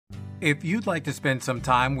If you'd like to spend some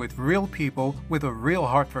time with real people with a real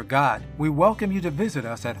heart for God, we welcome you to visit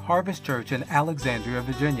us at Harvest Church in Alexandria,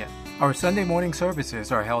 Virginia. Our Sunday morning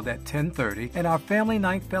services are held at 10:30, and our Family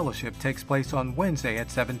Night Fellowship takes place on Wednesday at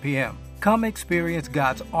 7 p.m. Come experience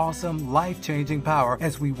God's awesome, life-changing power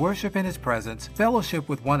as we worship in His presence, fellowship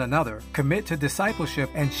with one another, commit to discipleship,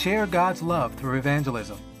 and share God's love through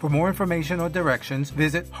evangelism. For more information or directions,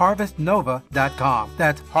 visit harvestnova.com.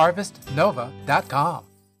 That's harvestnova.com.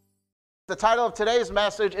 The title of today's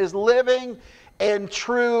message is Living in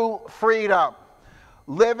True Freedom.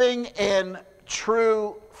 Living in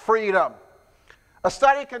True Freedom. A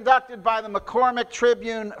study conducted by the McCormick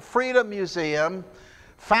Tribune Freedom Museum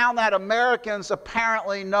found that Americans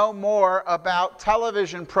apparently know more about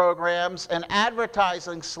television programs and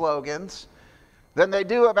advertising slogans than they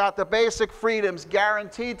do about the basic freedoms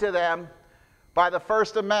guaranteed to them by the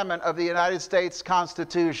First Amendment of the United States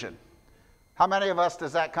Constitution. How many of us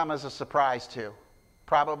does that come as a surprise to?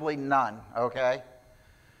 Probably none, okay?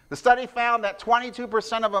 The study found that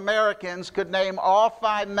 22% of Americans could name all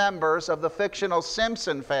 5 members of the fictional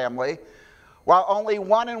Simpson family, while only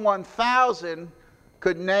 1 in 1,000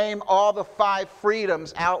 could name all the 5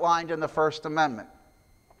 freedoms outlined in the First Amendment.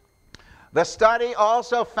 The study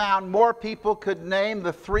also found more people could name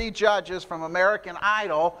the 3 judges from American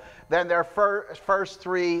Idol than their first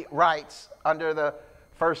 3 rights under the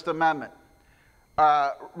First Amendment.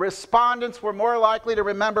 Respondents were more likely to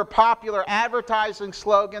remember popular advertising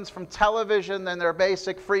slogans from television than their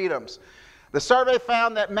basic freedoms. The survey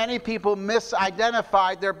found that many people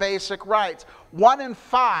misidentified their basic rights. 1 in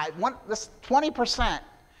 5, 20%,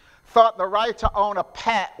 thought the right to own a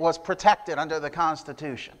pet was protected under the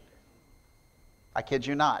Constitution. I kid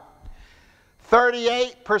you not.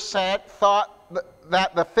 38% thought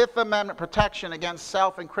that the Fifth Amendment protection against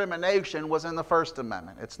self-incrimination was in the First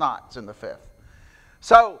Amendment. It's not. It's in the Fifth.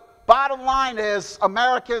 So, bottom line is,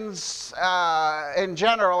 Americans in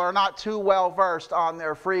general are not too well versed on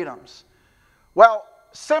their freedoms. Well,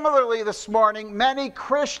 similarly this morning, many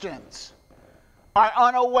Christians are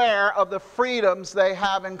unaware of the freedoms they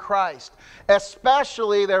have in Christ,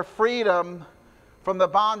 especially their freedom from the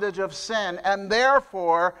bondage of sin, and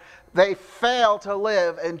therefore they fail to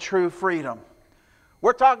live in true freedom.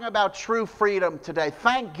 We're talking about true freedom today.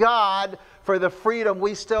 Thank God for the freedom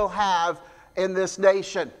we still have in this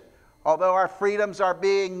nation. Although our freedoms are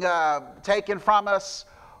being taken from us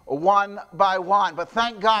one by one. But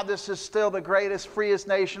thank God this is still the greatest, freest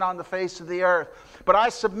nation on the face of the earth. But I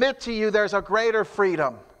submit to you there's a greater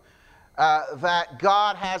freedom that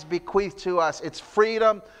God has bequeathed to us. It's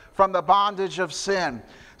freedom from the bondage of sin.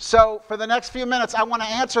 So for the next few minutes, I want to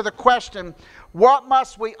answer the question, what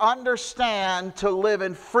must we understand to live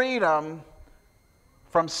in freedom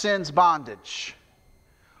from sin's bondage?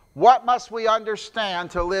 What must we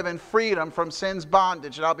understand to live in freedom from sin's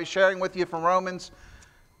bondage? And I'll be sharing with you from Romans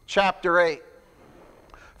chapter 8.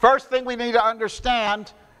 First thing we need to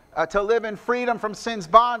understand to live in freedom from sin's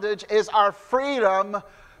bondage is our freedom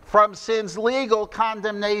from sin's legal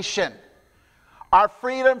condemnation. Our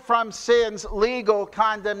freedom from sin's legal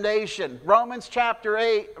condemnation. Romans chapter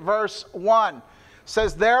 8, verse 1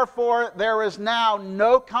 says, "Therefore there is now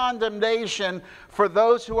no condemnation for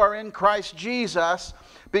those who are in Christ Jesus,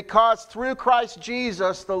 because through Christ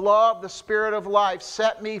Jesus, the law of the Spirit of life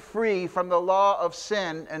set me free from the law of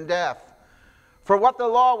sin and death. For what the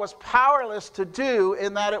law was powerless to do,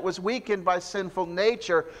 in that it was weakened by sinful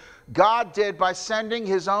nature, God did by sending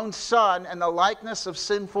His own Son in the likeness of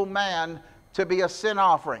sinful man to be a sin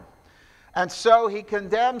offering. And so He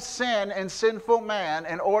condemned sin in sinful man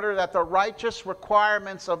in order that the righteous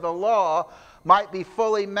requirements of the law might be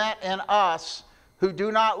fully met in us, who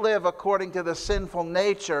do not live according to the sinful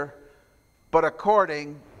nature, but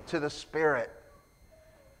according to the Spirit."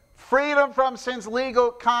 Freedom from sin's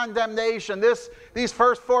legal condemnation. These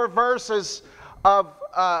first 4 verses of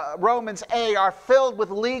Romans 8 are filled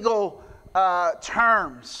with legal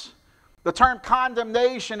terms. The term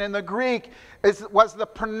condemnation in the Greek was the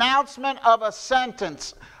pronouncement of a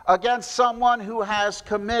sentence against someone who has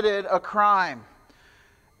committed a crime.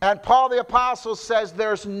 And Paul the Apostle says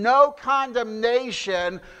there's no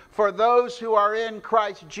condemnation for those who are in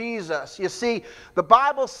Christ Jesus. You see, the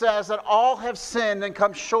Bible says that all have sinned and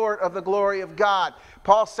come short of the glory of God.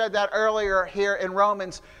 Paul said that earlier here in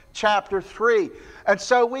Romans chapter 3. And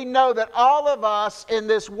so we know that all of us in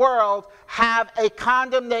this world have a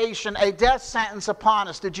condemnation, a death sentence upon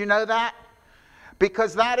us. Did you know that?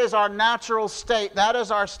 Because that is our natural state. That is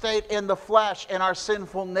our state in the flesh, in our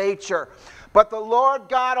sinful nature. But the Lord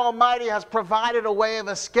God Almighty has provided a way of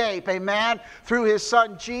escape, amen, through His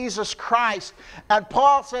Son Jesus Christ. And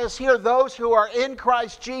Paul says here, those who are in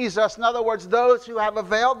Christ Jesus, in other words, those who have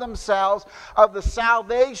availed themselves of the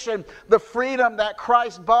salvation, the freedom that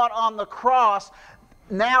Christ bought on the cross,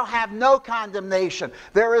 now have no condemnation.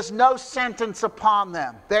 There is no sentence upon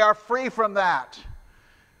them. They are free from that.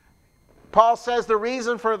 Paul says the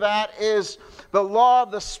reason for that is the law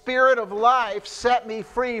of the Spirit of life set me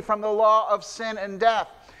free from the law of sin and death.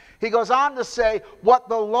 He goes on to say what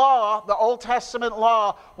the law, the Old Testament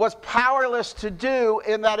law, was powerless to do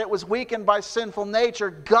in that it was weakened by sinful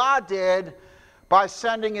nature, God did by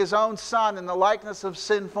sending His own Son in the likeness of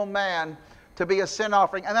sinful man to be a sin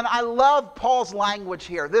offering. And then I love Paul's language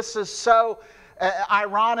here. This is so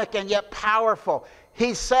ironic and yet powerful.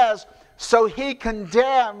 He says, so He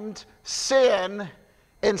condemned sin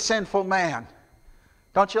in sinful man.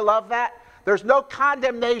 Don't you love that? There's no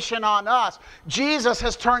condemnation on us. Jesus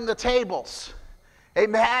has turned the tables.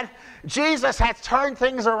 Amen? Jesus has turned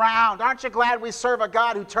things around. Aren't you glad we serve a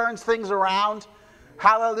God who turns things around?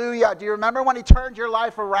 Hallelujah. Do you remember when He turned your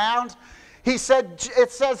life around? He said,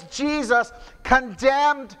 it says Jesus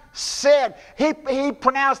condemned sin. He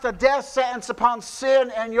pronounced a death sentence upon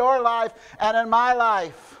sin in your life and in my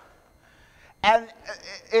life. And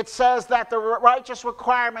it says that the righteous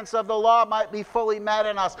requirements of the law might be fully met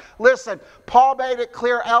in us. Listen, Paul made it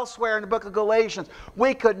clear elsewhere in the book of Galatians.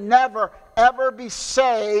 We could never, ever be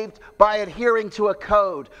saved by adhering to a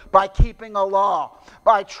code, by keeping a law,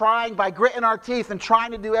 by gritting our teeth and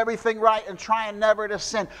trying to do everything right and trying never to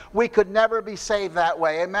sin. We could never be saved that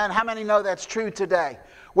way. Amen? How many know that's true today?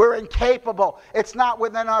 We're incapable. It's not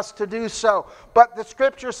within us to do so. But the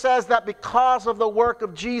Scripture says that because of the work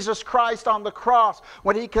of Jesus Christ on the cross,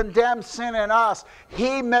 when He condemned sin in us,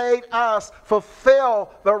 He made us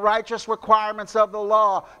fulfill the righteous requirements of the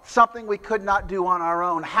law, something we could not do on our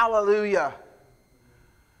own. Hallelujah.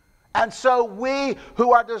 And so we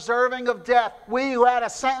who are deserving of death, we who had a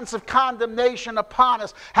sentence of condemnation upon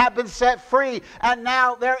us, have been set free. And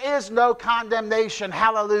now there is no condemnation.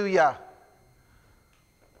 Hallelujah.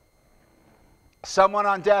 Someone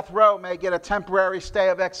on death row may get a temporary stay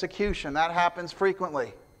of execution. That happens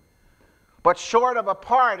frequently. But short of a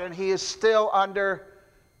pardon, he is still under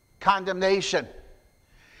condemnation.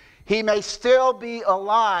 He may still be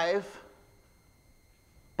alive,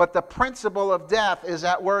 but the principle of death is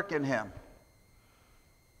at work in him.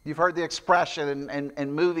 You've heard the expression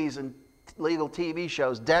in movies and legal TV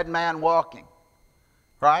shows, dead man walking.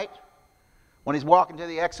 Right? When he's walking to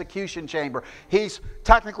the execution chamber, he's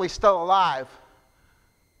technically still alive,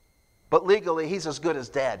 but legally he's as good as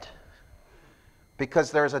dead.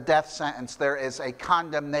 Because there's a death sentence, there is a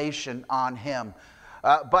condemnation on him.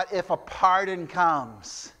 But if a pardon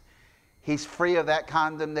comes, he's free of that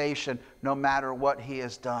condemnation no matter what he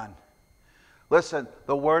has done. Listen,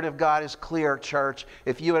 the Word of God is clear, church.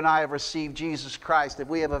 If you and I have received Jesus Christ, if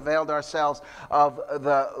we have availed ourselves of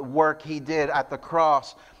the work He did at the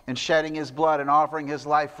cross and shedding His blood and offering His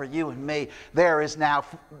life for you and me, there is now,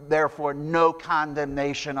 therefore, no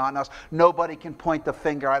condemnation on us. Nobody can point the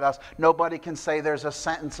finger at us. Nobody can say there's a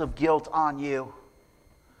sentence of guilt on you.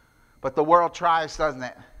 But the world tries, doesn't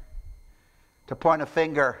it, to point a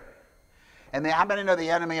finger. And how many know the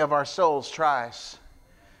enemy of our souls tries?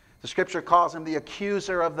 The Scripture calls him the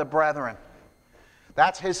accuser of the brethren.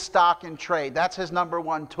 That's his stock in trade. That's his number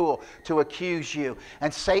one tool, to accuse you.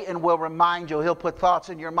 And Satan will remind you. He'll put thoughts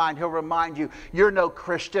in your mind. He'll remind you, you're no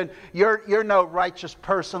Christian. You're no righteous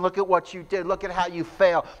person. Look at what you did. Look at how you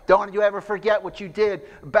fail. Don't you ever forget what you did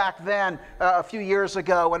back then a few years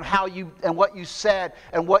ago and what you said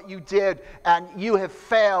and what you did. And you have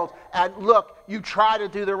failed. And look, you try to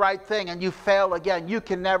do the right thing and you fail again. You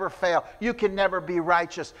can never fail. You can never be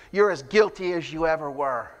righteous. You're as guilty as you ever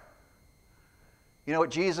were. You know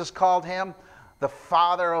what Jesus called him? The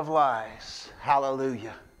father of lies.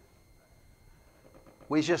 Hallelujah.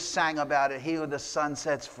 We just sang about it. He who the Son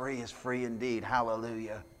sets free is free indeed.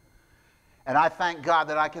 Hallelujah. And I thank God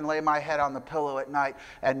that I can lay my head on the pillow at night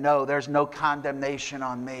and know there's no condemnation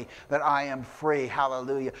on me, that I am free.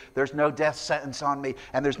 Hallelujah. There's no death sentence on me,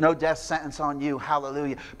 and there's no death sentence on you.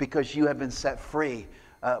 Hallelujah. Because you have been set free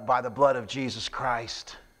by the blood of Jesus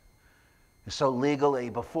Christ. And so legally,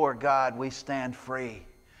 before God, we stand free.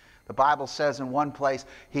 The Bible says in one place,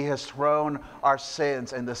 He has thrown our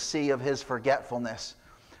sins in the sea of His forgetfulness.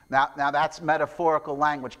 Now that's metaphorical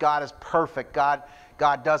language. God is perfect. God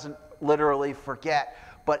doesn't literally forget.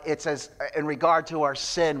 But it's as in regard to our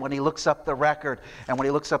sin, when He looks up the record, and when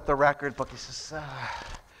He looks up the record book, He says,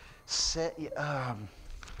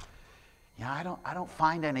 I don't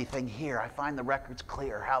find anything here. I find the record's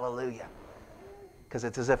clear. Hallelujah. because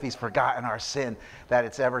it's as if he's forgotten our sin, that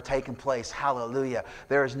it's ever taken place. Hallelujah.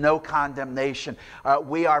 There is no condemnation.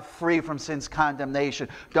 We are free from sin's condemnation.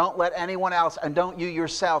 Don't let anyone else, and don't you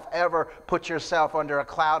yourself ever put yourself under a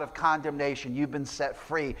cloud of condemnation. You've been set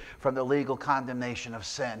free from the legal condemnation of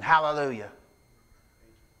sin. Hallelujah.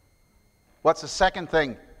 What's the second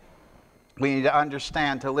thing we need to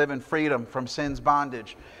understand to live in freedom from sin's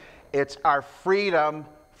bondage? It's our freedom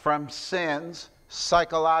from sin's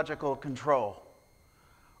psychological control.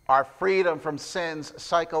 Our freedom from sin's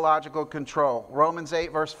psychological control. Romans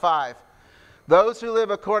 8 verse 5. Those who live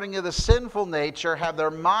according to the sinful nature have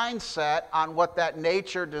their mindset on what that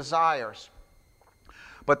nature desires.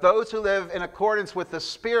 But those who live in accordance with the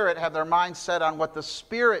Spirit have their mindset on what the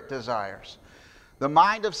Spirit desires. The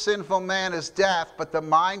mind of sinful man is death, but the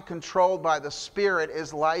mind controlled by the Spirit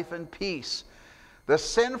is life and peace. The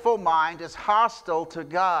sinful mind is hostile to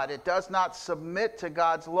God. It does not submit to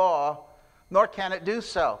God's law, nor can it do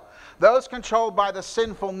so. Those controlled by the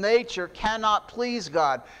sinful nature cannot please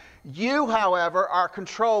God. You, however, are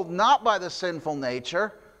controlled not by the sinful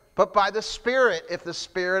nature, but by the Spirit, if the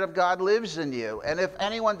Spirit of God lives in you. And if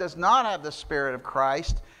anyone does not have the Spirit of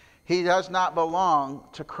Christ, he does not belong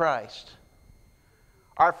to Christ.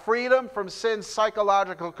 Our freedom from sin's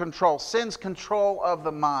psychological control, sin's control of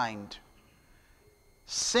the mind.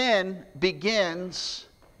 Sin begins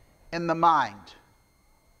in the mind.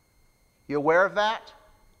 You aware of that?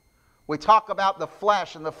 We talk about the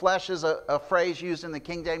flesh, and the flesh is a phrase used in the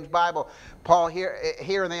King James Bible. Paul here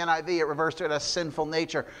in the NIV, it refers to it as sinful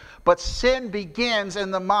nature. But sin begins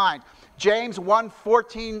in the mind. James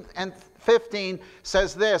 1:14 and 15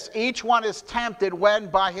 says this: each one is tempted when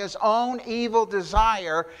by his own evil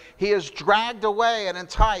desire he is dragged away and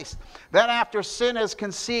enticed. Then after sin has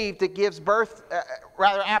conceived, it gives birth,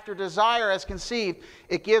 after desire has conceived,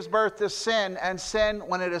 it gives birth to sin, and sin,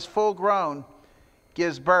 when it is full grown,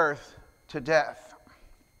 gives birth to death.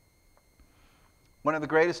 One of the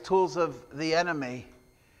greatest tools of the enemy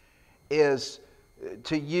is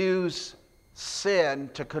to use sin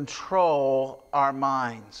to control our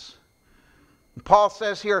minds. Paul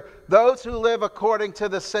says here, those who live according to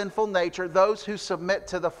the sinful nature, those who submit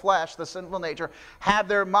to the flesh, the sinful nature, have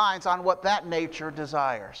their minds on what that nature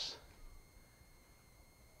desires.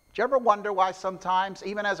 Do you ever wonder why sometimes,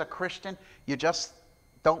 even as a Christian, you just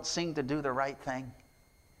don't seem to do the right thing?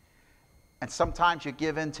 And sometimes you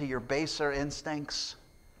give in to your baser instincts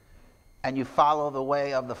and you follow the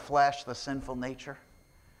way of the flesh, the sinful nature?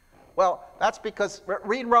 Well, that's because,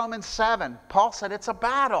 read Romans 7. Paul said it's a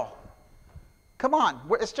battle. Come on,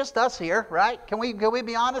 it's just us here, right? Can we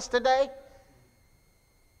be honest today?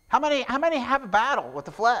 How many have a battle with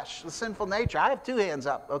the flesh, the sinful nature? I have two hands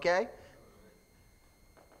up, okay?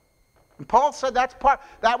 And Paul said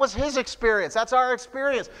that was his experience. That's our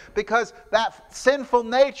experience. Because that sinful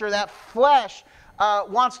nature, that flesh,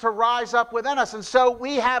 wants to rise up within us. And so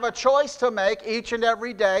we have a choice to make each and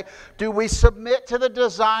every day. Do we submit to the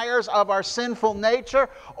desires of our sinful nature,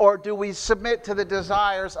 or do we submit to the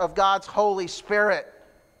desires of God's Holy Spirit?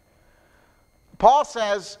 Paul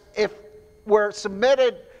says if we're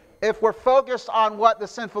submitted, if we're focused on what the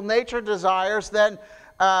sinful nature desires, then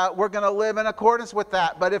we're going to live in accordance with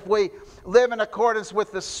that. But if we live in accordance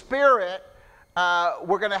with the Spirit,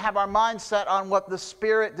 we're going to have our mind set on what the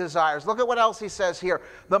Spirit desires. Look at what else he says here.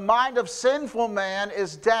 The mind of sinful man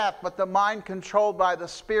is death, but the mind controlled by the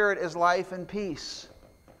Spirit is life and peace.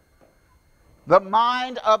 The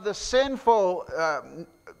mind of the sinful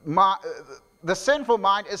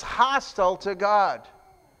mind is hostile to God.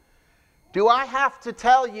 Do I have to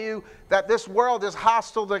tell you that this world is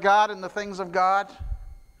hostile to God and the things of God?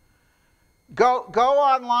 Go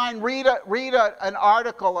online, read an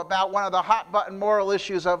article about one of the hot-button moral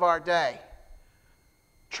issues of our day.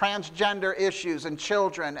 Transgender issues and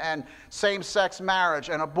children and same-sex marriage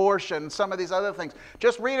and abortion and some of these other things.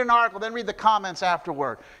 Just read an article, then read the comments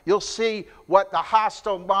afterward. You'll see what the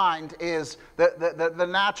hostile mind is, the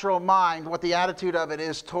natural mind, what the attitude of it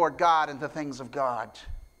is toward God and the things of God.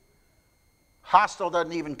 Hostile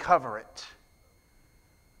doesn't even cover it.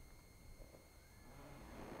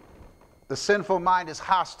 The sinful mind is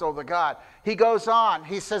hostile to God. He goes on.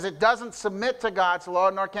 He says it doesn't submit to God's law,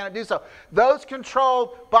 nor can it do so. Those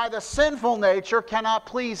controlled by the sinful nature cannot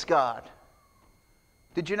please God.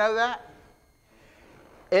 Did you know that?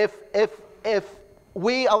 If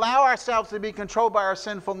we allow ourselves to be controlled by our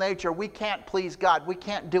sinful nature, we can't please God. We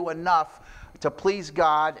can't do enough to please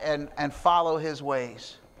God and follow His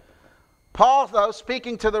ways. Paul, though,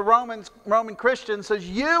 speaking to the Roman Christians, says,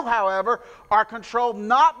 you, however, are controlled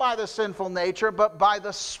not by the sinful nature, but by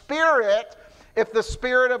the Spirit, if the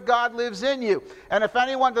Spirit of God lives in you. And if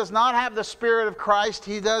anyone does not have the Spirit of Christ,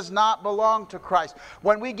 he does not belong to Christ.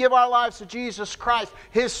 When we give our lives to Jesus Christ,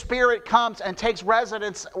 His Spirit comes and takes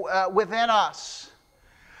residence within us.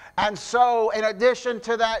 And so, in addition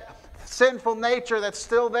to that sinful nature that's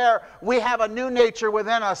still there, we have a new nature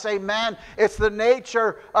within us. Amen. It's the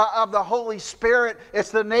nature of the Holy Spirit.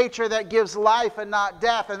 It's the nature that gives life and not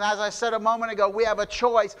death. And as I said a moment ago, we have a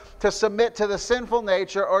choice to submit to the sinful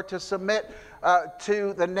nature or to submit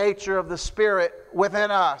to the nature of the Spirit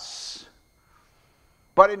within us.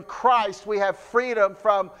 But in Christ, we have freedom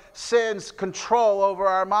from sin's control over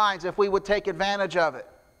our minds if we would take advantage of it.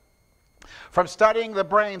 From studying the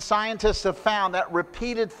brain, scientists have found that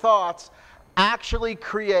repeated thoughts actually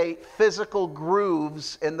create physical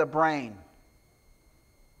grooves in the brain.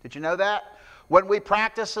 Did you know that? When we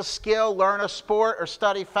practice a skill, learn a sport, or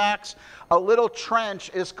study facts, a little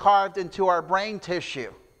trench is carved into our brain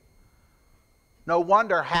tissue. No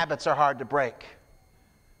wonder habits are hard to break.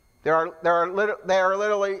 They are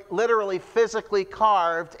literally physically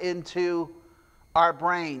carved into our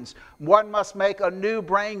brains. One must make a new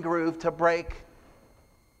brain groove to break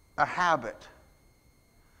a habit.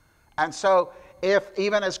 And so, if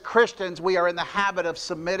even as Christians we are in the habit of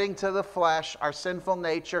submitting to the flesh, our sinful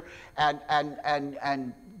nature,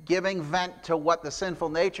 and giving vent to what the sinful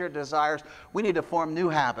nature desires, we need to form new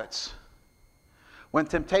habits. When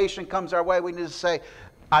temptation comes our way, we need to say,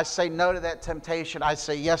 I say no to that temptation. I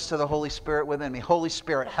say yes to the Holy Spirit within me. Holy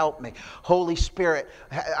Spirit, help me. Holy Spirit,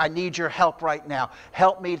 I need your help right now.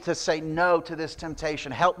 Help me to say no to this temptation.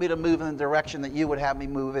 Help me to move in the direction that you would have me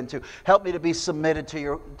move into. Help me to be submitted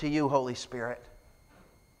to you, Holy Spirit.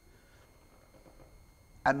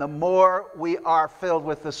 And the more we are filled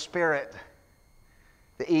with the Spirit,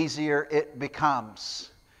 the easier it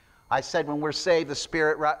becomes. I said when we're saved, the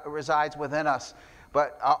Spirit resides within us.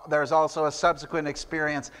 But there's also a subsequent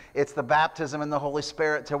experience. It's the baptism in the Holy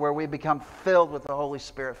Spirit to where we become filled with the Holy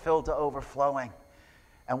Spirit, filled to overflowing.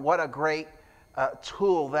 And what a great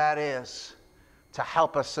tool that is to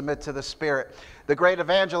help us submit to the Spirit. The great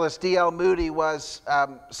evangelist D.L. Moody was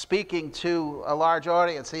speaking to a large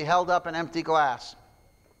audience. He held up an empty glass.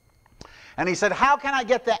 And he said, "How can I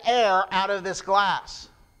get the air out of this glass?"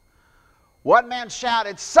 One man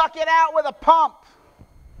shouted, "Suck it out with a pump."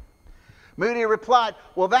 Moody replied,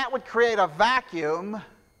 "Well, that would create a vacuum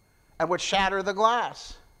and would shatter the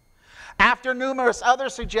glass." After numerous other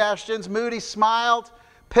suggestions, Moody smiled,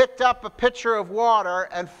 picked up a pitcher of water,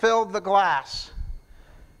 and filled the glass.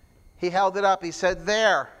 He held it up. He said,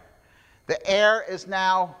 "There, the air is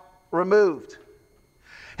now removed."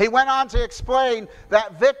 He went on to explain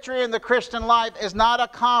that victory in the Christian life is not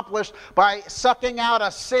accomplished by sucking out a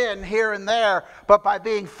sin here and there, but by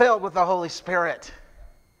being filled with the Holy Spirit.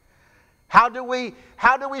 How do we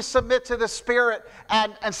submit to the Spirit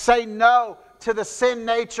and say no to the sin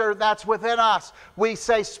nature that's within us? We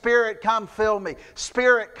say, "Spirit, come fill me.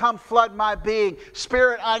 Spirit, come flood my being.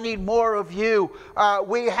 Spirit, I need more of you."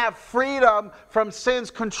 We have freedom from sin's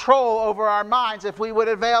control over our minds if we would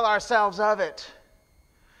avail ourselves of it.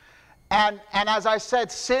 And as I said,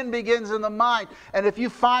 sin begins in the mind. And if you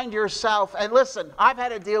find yourself, and listen, I've had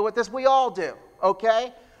to deal with this. We all do,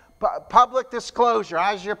 okay? Public disclosure.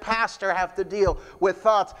 I, as your pastor, have to deal with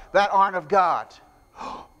thoughts that aren't of God.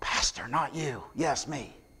 Oh, pastor, not you. Yes,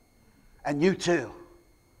 me. And you too.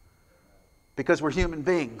 Because we're human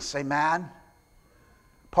beings. Amen?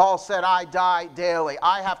 Paul said, "I die daily."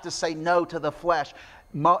 I have to say no to the flesh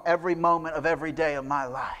every moment of every day of my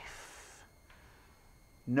life.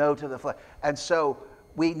 No to the flesh. And so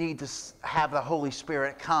we need to have the Holy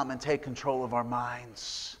Spirit come and take control of our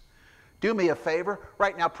minds. Do me a favor.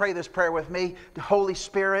 Right now, pray this prayer with me. Holy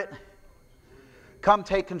Spirit, come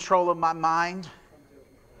take control of my mind.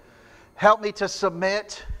 Help me to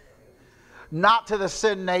submit, not to the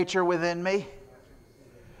sin nature within me,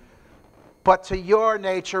 but to your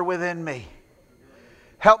nature within me.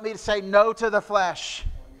 Help me to say no to the flesh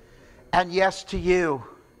and yes to you.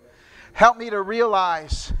 Help me to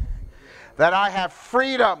realize that I have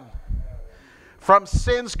freedom from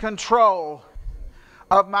sin's control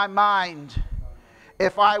of my mind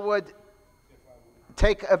if I would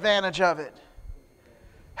take advantage of it.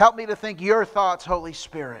 Help me to think your thoughts, Holy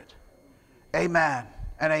Spirit. Amen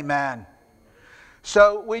and amen.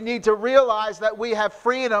 So we need to realize that we have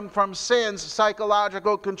freedom from sin's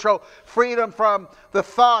psychological control. Freedom from the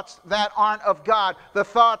thoughts that aren't of God. The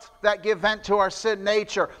thoughts that give vent to our sin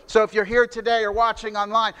nature. So if you're here today or watching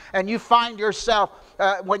online and you find yourself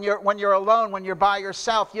when you're alone, when you're by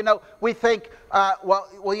yourself, we think,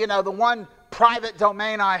 the one private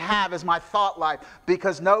domain I have is my thought life,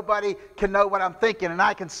 because nobody can know what I'm thinking, and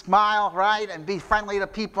I can smile, right, and be friendly to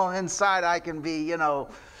people inside. I can be,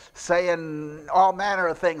 saying all manner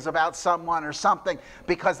of things about someone or something,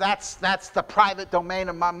 because that's the private domain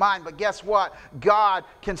of my mind. But guess what? God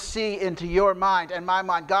can see into your mind and my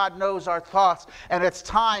mind. God knows our thoughts, and it's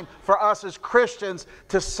time for us as Christians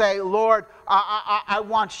to say, Lord, I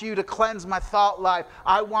want you to cleanse my thought life.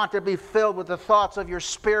 I want to be filled with the thoughts of your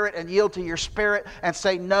Spirit and yield to your Spirit and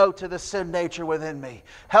say no to the sin nature within me.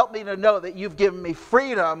 Help me to know that you've given me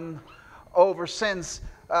freedom over sin's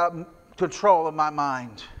control of my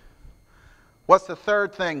mind. What's the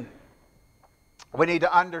third thing we need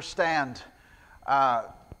to understand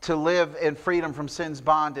to live in freedom from sin's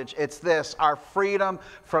bondage? It's this: our freedom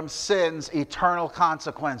from sin's eternal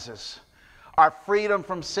consequences. Our freedom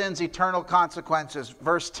from sin's eternal consequences.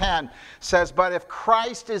 Verse 10 says, "But if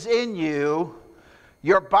Christ is in you,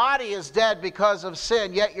 your body is dead because of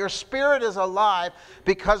sin, yet your spirit is alive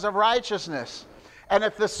because of righteousness. And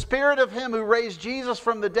if the Spirit of Him who raised Jesus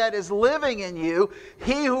from the dead is living in you,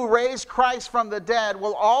 He who raised Christ from the dead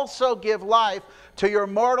will also give life to your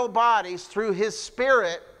mortal bodies through His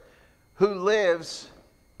Spirit who lives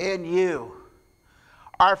in you."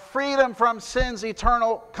 Our freedom from sin's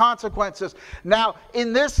eternal consequences. Now,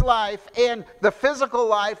 in this life, in the physical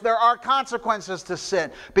life, there are consequences to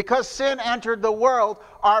sin. Because sin entered the world,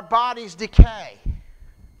 our bodies decay.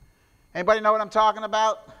 Anybody know what I'm talking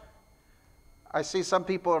about? I see some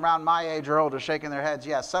people around my age or older shaking their heads.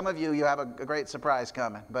 Yes, some of you have a great surprise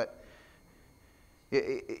coming. But,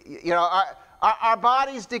 our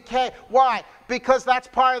bodies decay. Why? Because that's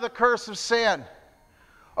part of the curse of sin.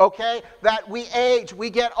 Okay? That we age, we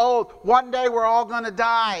get old. One day we're all going to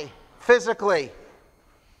die physically.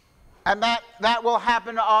 And that will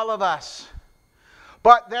happen to all of us.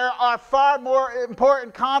 But there are far more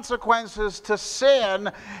important consequences to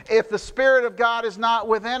sin if the Spirit of God is not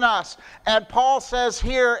within us. And Paul says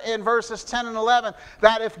here in verses 10 and 11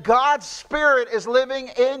 that if God's Spirit is living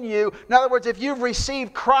in you, in other words, if you've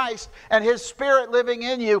received Christ and His Spirit living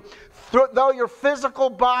in you, though your physical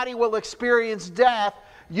body will experience death,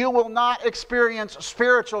 you will not experience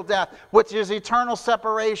spiritual death, which is eternal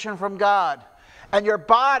separation from God. And your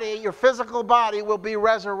body, your physical body, will be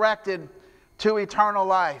resurrected to eternal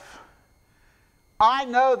life. I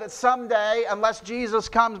know that someday, unless Jesus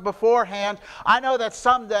comes beforehand, I know that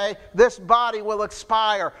someday this body will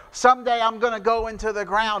expire. Someday I'm going to go into the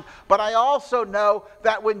ground. But I also know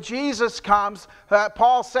that when Jesus comes,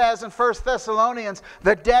 Paul says in 1 Thessalonians,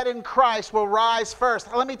 the dead in Christ will rise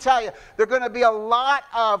first. Let me tell you, there are going to be a lot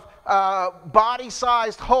of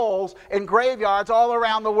body-sized holes in graveyards all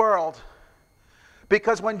around the world.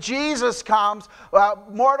 Because when Jesus comes,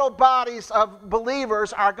 mortal bodies of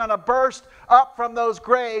believers are going to burst up from those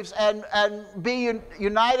graves and be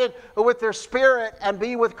united with their spirit and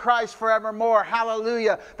be with Christ forevermore.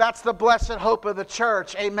 Hallelujah. That's the blessed hope of the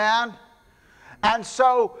church. Amen. And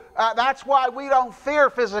so that's why we don't fear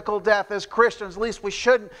physical death as Christians. At least we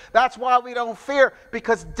shouldn't. That's why we don't fear,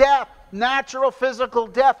 because death, natural physical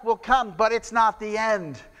death will come, but it's not the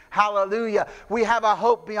end. Hallelujah. We have a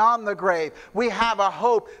hope beyond the grave. We have a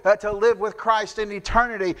hope to live with Christ in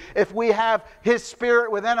eternity. If we have His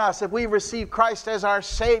Spirit within us, if we receive Christ as our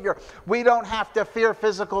Savior, we don't have to fear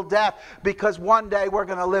physical death, because one day we're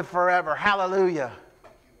going to live forever. Hallelujah.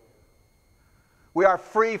 We are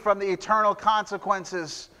free from the eternal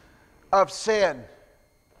consequences of sin.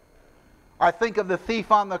 I think of the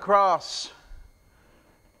thief on the cross.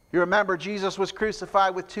 You remember Jesus was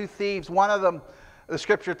crucified with two thieves. One of them, the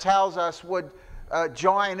Scripture tells us, would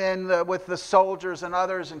join in with the soldiers and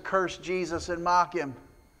others and curse Jesus and mock Him.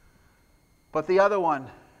 But the other one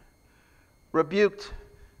rebuked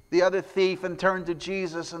the other thief and turned to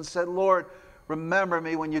Jesus and said, "Lord, remember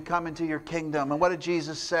me when you come into your kingdom." And what did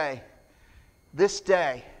Jesus say? "This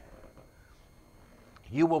day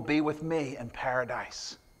you will be with me in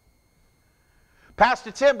paradise."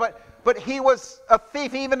 Pastor Tim, but he was a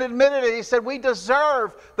thief. He even admitted it. He said, "We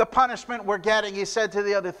deserve the punishment we're getting," he said to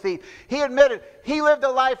the other thief. He admitted he lived a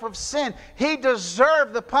life of sin. He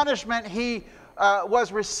deserved the punishment he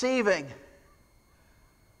was receiving.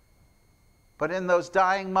 But in those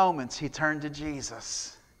dying moments, he turned to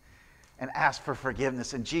Jesus and asked for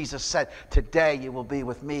forgiveness. And Jesus said, "Today you will be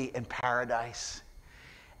with me in paradise."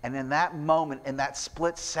 And in that moment, in that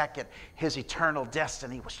split second, his eternal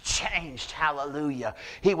destiny was changed. Hallelujah.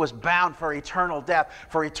 He was bound for eternal death,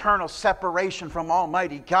 for eternal separation from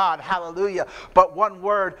Almighty God. Hallelujah. But one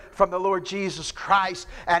word from the Lord Jesus Christ,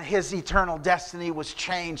 and his eternal destiny was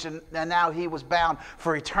changed. And now he was bound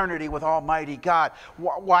for eternity with Almighty God.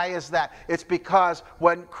 Why is that? It's because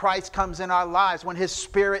when Christ comes in our lives, when his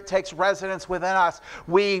Spirit takes residence within us,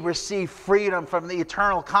 we receive freedom from the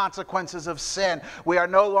eternal consequences of sin. We are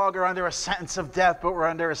no longer under a sentence of death, but we're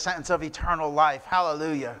under a sentence of eternal life.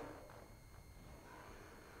 Hallelujah.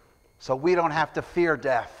 So we don't have to fear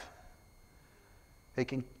death. They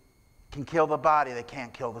can kill the body, they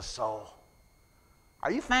can't kill the soul. Are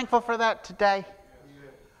you thankful for that today?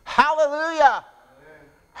 Yeah. Hallelujah. Amen.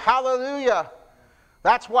 Hallelujah.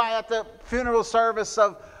 That's why at the funeral service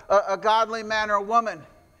of a godly man or woman,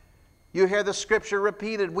 you hear the scripture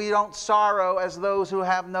repeated, we don't sorrow as those who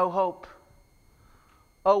have no hope.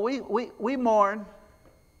 Oh, we mourn.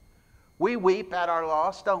 We weep at our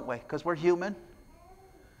loss, don't we? Because we're human.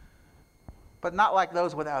 But not like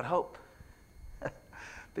those without hope.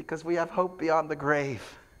 Because we have hope beyond the grave.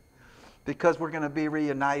 Because we're going to be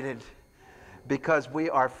reunited. Because we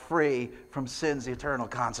are free from sin's eternal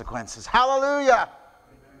consequences. Hallelujah!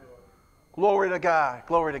 Glory to God.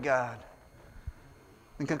 Glory to God.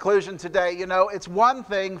 In conclusion today, you know, it's one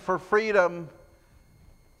thing for freedom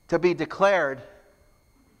to be declared.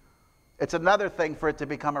 It's another thing for it to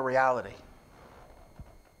become a reality.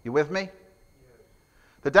 You with me?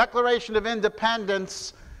 The Declaration of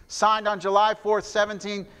Independence, signed on July 4th,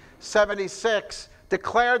 1776,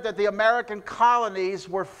 declared that the American colonies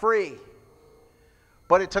were free.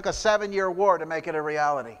 But it took a 7-year war to make it a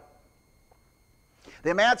reality.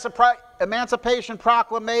 The Emancipation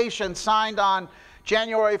Proclamation, signed on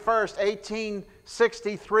January 1st,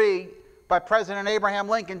 1863, by President Abraham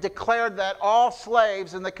Lincoln, declared that all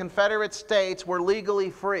slaves in the Confederate States were legally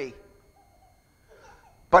free.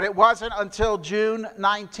 But it wasn't until June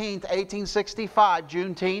 19th, 1865,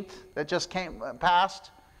 Juneteenth, that just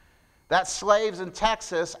passed, that slaves in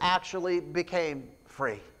Texas actually became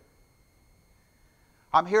free.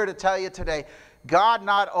 I'm here to tell you today, God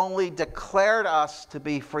not only declared us to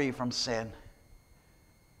be free from sin,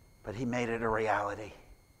 but he made it a reality.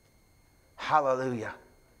 Hallelujah.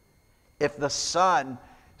 If the Son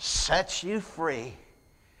sets you free,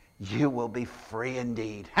 you will be free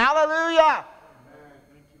indeed. Hallelujah!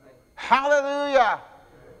 Hallelujah!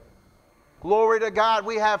 Glory to God.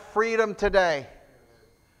 We have freedom today.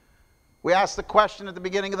 We asked the question at the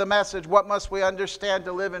beginning of the message, what must we understand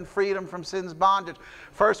to live in freedom from sin's bondage?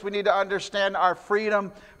 First, we need to understand our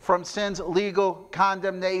freedom from sin's legal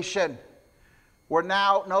condemnation. We're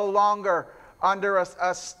now no longer under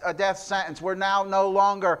a death sentence. We're now no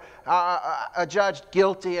longer adjudged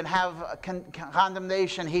guilty and have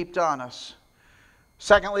condemnation heaped on us.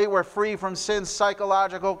 Secondly, we're free from sin's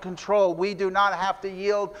psychological control. We do not have to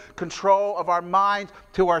yield control of our mind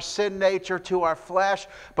to our sin nature, to our flesh,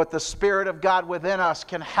 but the Spirit of God within us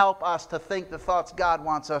can help us to think the thoughts God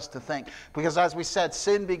wants us to think. Because as we said,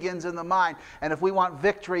 sin begins in the mind. And if we want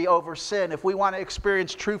victory over sin, if we want to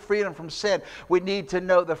experience true freedom from sin, we need to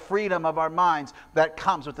know the freedom of our minds that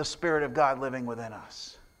comes with the Spirit of God living within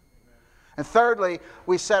us. And thirdly,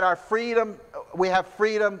 we said our freedom, we have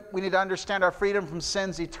freedom, we need to understand our freedom from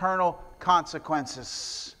sin's eternal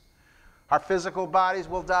consequences. Our physical bodies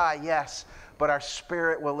will die, yes, but our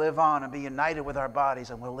spirit will live on and be united with our bodies,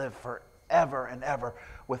 and we'll live forever and ever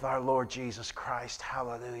with our Lord Jesus Christ.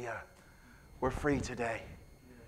 Hallelujah. We're free today.